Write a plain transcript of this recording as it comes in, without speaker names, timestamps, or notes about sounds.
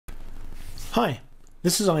Hi,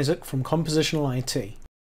 this is Isaac from Compositional IT.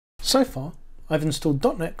 So far, I've installed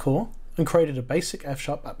 .NET Core and created a basic F#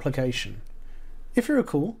 application. If you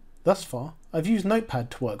recall, thus far, I've used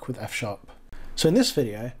Notepad to work with F#. So in this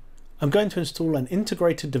video, I'm going to install an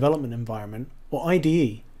Integrated Development Environment, or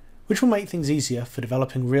IDE, which will make things easier for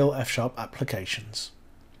developing real F# applications.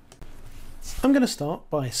 I'm going to start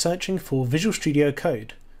by searching for Visual Studio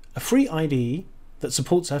Code, a free IDE that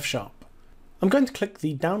supports F#. I'm going to click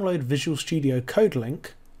the Download Visual Studio Code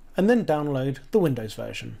link and then download the Windows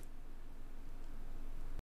version.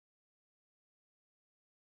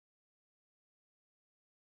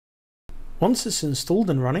 Once it's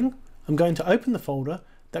installed and running, I'm going to open the folder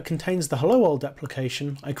that contains the Hello World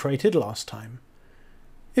application I created last time.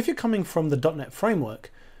 If you're coming from the .NET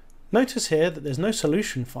framework, notice here that there's no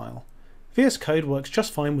solution file. VS Code works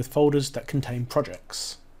just fine with folders that contain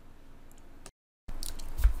projects.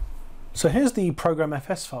 So here's the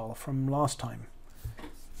program.fs file from last time.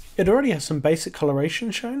 It already has some basic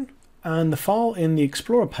coloration shown, and the file in the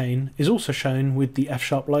Explorer pane is also shown with the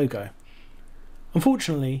F# logo.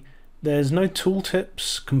 Unfortunately, there's no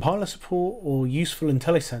tooltips, compiler support, or useful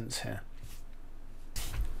IntelliSense here.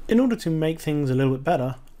 In order to make things a little bit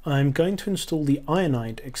better, I'm going to install the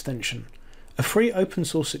Ionide extension, a free open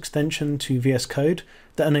source extension to VS Code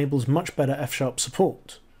that enables much better F#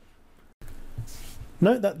 support.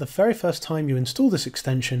 Note that the very first time you install this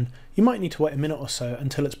extension, you might need to wait a minute or so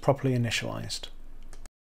until it's properly initialized.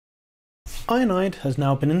 Ionide has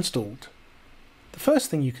now been installed. The first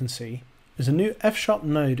thing you can see is a new F#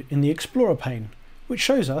 node in the Explorer pane, which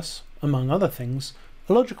shows us, among other things,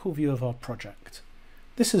 a logical view of our project.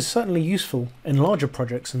 This is certainly useful in larger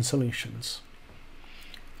projects and solutions.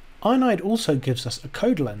 Ionide also gives us a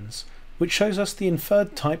code lens, which shows us the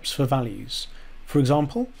inferred types for values. For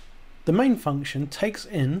example, the main function takes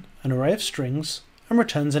in an array of strings and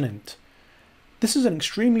returns an int. This is an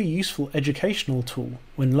extremely useful educational tool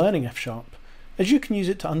when learning F#, as you can use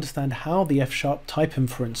it to understand how the F# type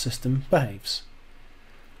inference system behaves.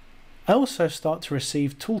 I also start to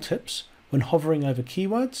receive tooltips when hovering over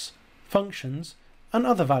keywords, functions, and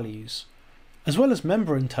other values, as well as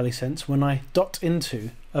member IntelliSense when I dot into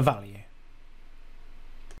a value.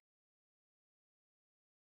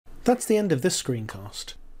 That's the end of this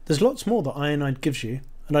screencast. There's lots more that Ionide gives you,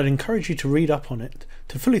 and I'd encourage you to read up on it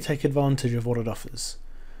to fully take advantage of what it offers.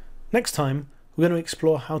 Next time, we're going to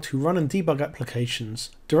explore how to run and debug applications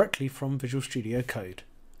directly from Visual Studio Code.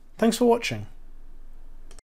 Thanks for watching.